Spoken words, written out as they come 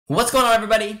What's going on,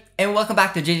 everybody, and welcome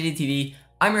back to JJD TV.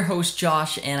 I'm your host,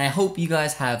 Josh, and I hope you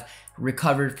guys have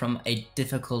recovered from a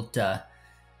difficult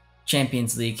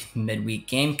Champions League midweek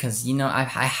game, because, you know, I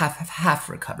have half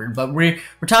recovered, but we're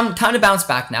time to bounce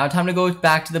back now. Time to go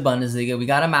back to the Bundesliga. We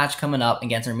got a match coming up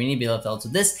against Arminia Bielefeld, so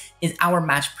this is our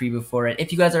match preview for it.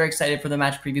 If you guys are excited for the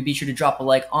match preview, be sure to drop a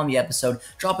like on the episode,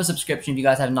 drop a subscription if you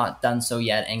guys have not done so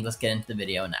yet, and let's get into the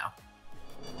video now.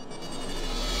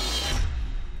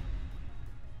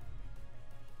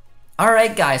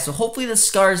 Alright guys, so hopefully the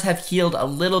scars have healed a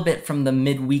little bit from the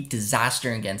midweek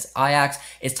disaster against Ajax.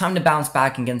 It's time to bounce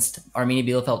back against Arminia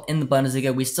Bielefeld in the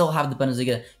Bundesliga. We still have the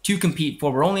Bundesliga to compete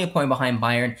for. We're only a point behind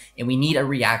Bayern, and we need a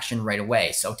reaction right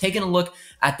away. So taking a look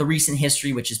at the recent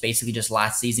history, which is basically just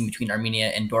last season between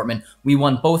Arminia and Dortmund, we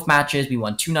won both matches. We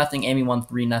won 2-0 and we won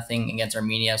 3-0 against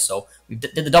Arminia. So we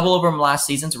did the double over from last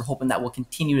season, so we're hoping that will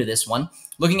continue to this one.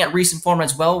 Looking at recent form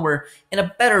as well, we're in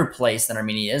a better place than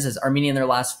Arminia is, as Arminia in their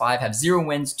last 5 have 0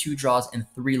 wins, 2 draws, and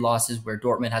 3 losses, where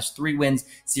Dortmund has 3 wins,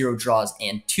 0 draws,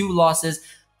 and 2 losses.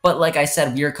 But like I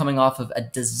said, we are coming off of a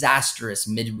disastrous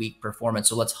midweek performance,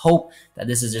 so let's hope that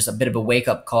this is just a bit of a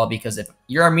wake-up call, because if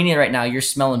you're Arminia right now, you're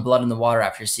smelling blood in the water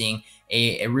after seeing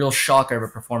a real shocker of a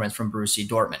performance from Borussia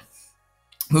Dortmund.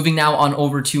 Moving now on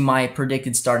over to my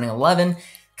predicted starting 11.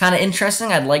 Kind of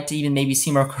interesting. I'd like to even maybe see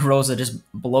Marco Rose just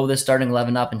blow this starting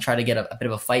 11 up and try to get a bit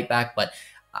of a fight back, but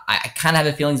I kind of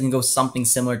have a feeling he's going to go something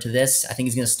similar to this. I think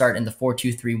he's going to start in the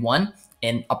 4-2-3-1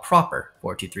 and a proper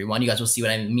 4-2-3-1. You guys will see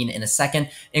what I mean in a second.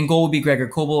 In goal will be Gregor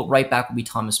Kobel. Right back will be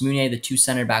Thomas Meunier. The 2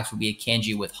 center backs will be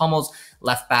Akanji with Hummels.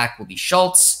 Left back will be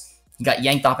Schultz. He got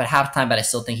yanked off at halftime, but I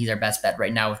still think he's our best bet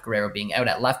right now with Guerrero being out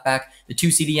at left back. The 2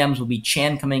 CDMs will be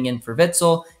Chan coming in for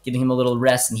Witsel, giving him a little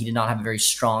rest, and he did not have a very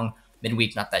strong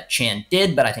midweek. Not that Chan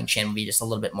did, but I think Chan will be just a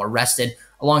little bit more rested,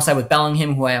 alongside with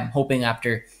Bellingham, who I am hoping,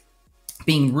 after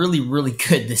being really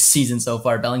good this season so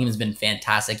far, Bellingham has been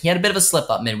fantastic. He had a bit of a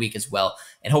slip-up midweek as well,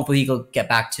 and hopefully he'll get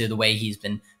back to the way he's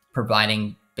been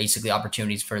providing basically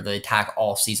opportunities for the attack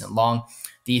all season long.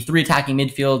 The 3 attacking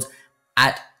midfield,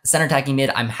 at center attacking mid,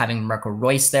 I'm having Marco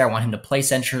Reus there. I want him to play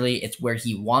centrally. It's where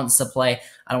he wants to play.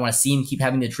 I don't want to see him keep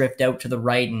having to drift out to the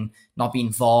right and not be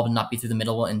involved and not be through the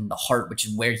middle and the heart, which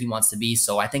is where he wants to be.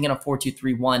 So I think in a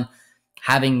 4-2-3-1,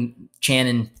 having Chan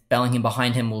and Bellingham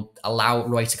behind him will allow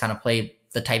Reus to kind of play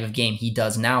the type of game he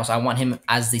does now. So I want him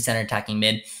as the center attacking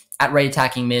mid. At right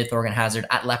attacking mid, Thorgan Hazard.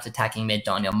 At left attacking mid,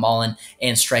 Daniel Malen.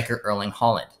 And striker, Erling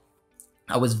Haaland.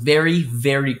 I was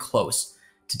very close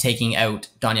to taking out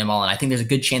Daniel Malen. I think there's a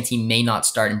good chance he may not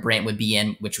start and Brandt would be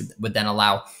in, which would then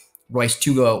allow Reus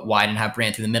to go out wide and have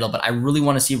Brandt through the middle. But I really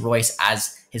want to see Reus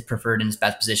as his preferred and his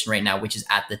best position right now, which is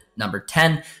at the number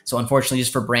 10. So unfortunately,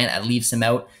 just for Brandt, it leaves him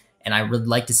out. And I would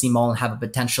like to see Malen have a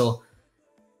potential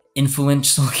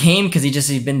influential game, because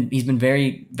he's been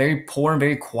very poor and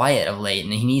very quiet of late,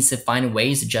 and he needs to find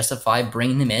ways to justify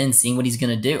bringing him in and seeing what he's going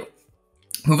to do.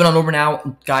 Moving on over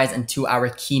now, guys, into our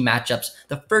key matchups.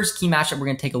 The first key matchup we're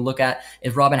going to take a look at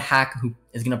is Robin Hack, who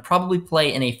is going to probably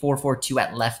play in a 4-4-2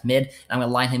 at left mid, and I'm going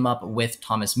to line him up with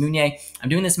Thomas Meunier. I'm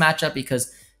doing this matchup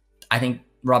because I think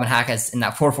Robin Hack in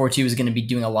that 4-4-2 is going to be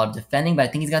doing a lot of defending, but I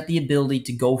think he's got the ability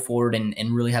to go forward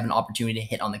and really have an opportunity to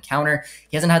hit on the counter.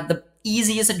 He hasn't had the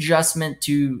easiest adjustment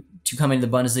to come into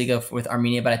the Bundesliga with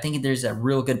Arminia, but I think there's a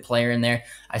real good player in there.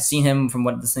 I've seen him from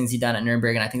what the things he's done at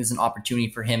Nuremberg, and I think there's an opportunity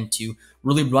for him to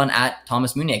really run at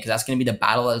Thomas Meunier, because that's going to be the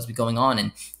battle that's been going on,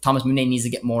 and Thomas Meunier needs to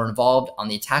get more involved on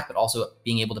the attack, but also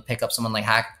being able to pick up someone like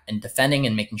Hack and defending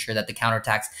and making sure that the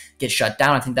counterattacks get shut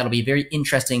down. I think that'll be a very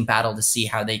interesting battle to see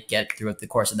how they get throughout the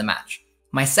course of the match.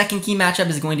 My second key matchup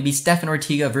is going to be Stefan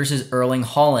Ortega versus Erling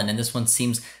Haaland, and this one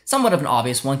seems somewhat of an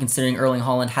obvious one, considering Erling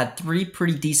Haaland had 3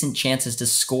 pretty decent chances to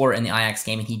score in the Ajax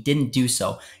game, and he didn't do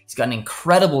so. He's got an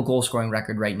incredible goal-scoring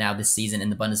record right now this season in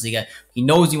the Bundesliga. He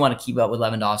knows you want to keep up with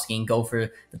Lewandowski and go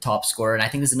for the top scorer, and I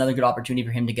think this is another good opportunity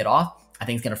for him to get off. I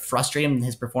think it's going to frustrate him in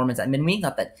his performance at midweek.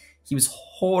 Not that he was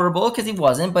horrible, because he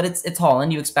wasn't, but it's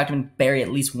Haaland. You expect him to bury at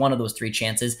least one of those 3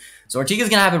 chances. So Ortega's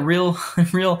going to have a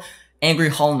real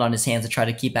angry Haaland on his hands to try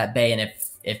to keep at bay, and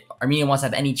if Arminia wants to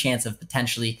have any chance of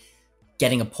potentially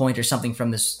getting a point or something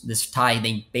from this tie,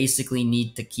 they basically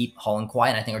need to keep Haaland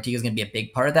quiet, and I think Ortega's going to be a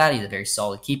big part of that. He's a very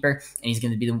solid keeper, and he's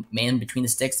going to be the man between the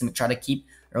sticks to try to keep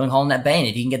Erling Haaland at bay, and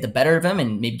if he can get the better of him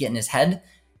and maybe get in his head,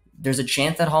 there's a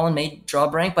chance that Haaland may draw a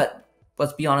blank, but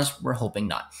let's be honest, we're hoping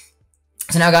not.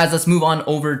 So now, guys, let's move on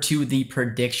over to the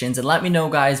predictions, and let me know,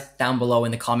 guys, down below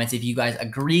in the comments if you guys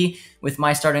agree with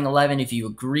my starting 11, if you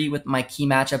agree with my key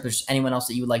matchup, if there's anyone else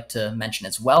that you would like to mention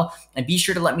as well. And be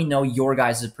sure to let me know your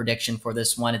guys' prediction for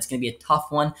this one. It's going to be a tough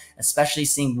one, especially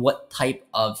seeing what type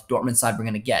of Dortmund side we're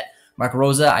going to get. Marco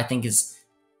Rose, I think, is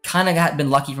kind of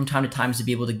been lucky from time to time to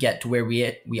be able to get to where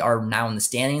we are now in the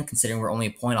standing, considering we're only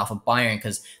a point off of Bayern,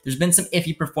 because there's been some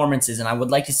iffy performances, and I would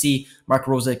like to see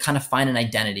Marco Rose kind of find an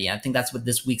identity. I think that's what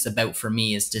this week's about for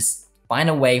me, is just find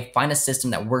a way, find a system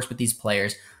that works with these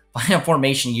players, find a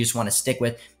formation you just want to stick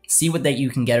with, see what that you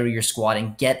can get out of your squad,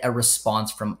 and get a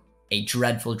response from a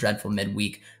dreadful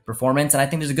midweek performance. And I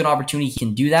think there's a good opportunity he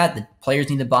can do that. The players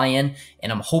need to buy in,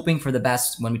 and I'm hoping for the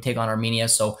best when we take on Arminia.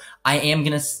 So I am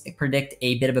going to predict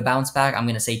a bit of a bounce back. I'm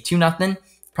going to say 2-0.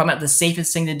 Probably not the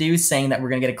safest thing to do, saying that we're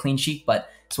going to get a clean sheet, but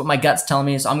it's what my gut's telling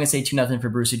me. So I'm going to say 2-0 for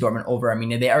Borussia Dortmund over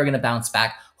Arminia. They are going to bounce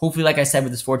back. Hopefully, like I said,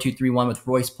 with this 4-2-3-1 with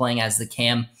Royce playing as the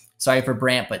cam. Sorry for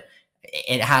Brandt, but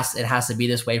it has to be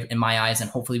this way in my eyes, and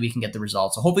hopefully we can get the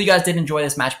results. So hopefully you guys did enjoy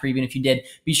this match preview, and if you did,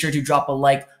 be sure to drop a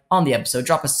like on the episode,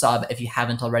 drop a sub if you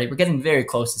haven't already. We're getting very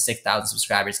close to 6,000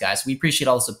 subscribers, guys. So we appreciate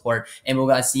all the support, and we'll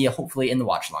guys see you hopefully in the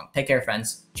watch along. Take care,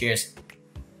 friends. Cheers.